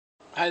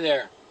Hi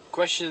there.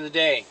 Question of the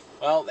day.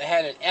 Well, they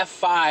had an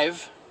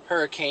F5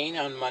 hurricane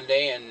on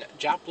Monday in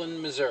Joplin,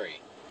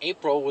 Missouri.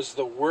 April was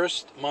the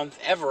worst month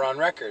ever on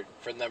record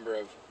for the number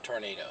of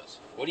tornadoes.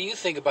 What do you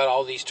think about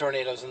all these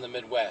tornadoes in the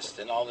Midwest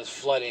and all this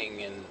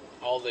flooding and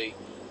all the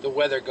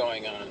weather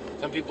going on?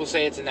 Some people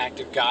say it's an act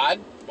of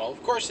God. Well,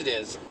 of course it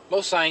is.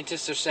 Most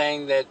scientists are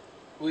saying that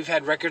we've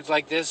had records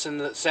like this in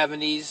the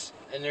 70s,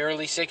 in the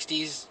early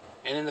 60s,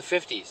 and in the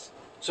 50s.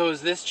 So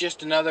is this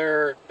just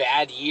another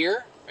bad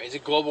year? Is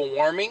it global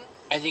warming?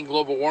 I think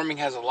global warming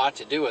has a lot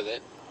to do with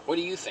it. What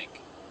do you think?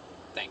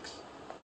 Thanks.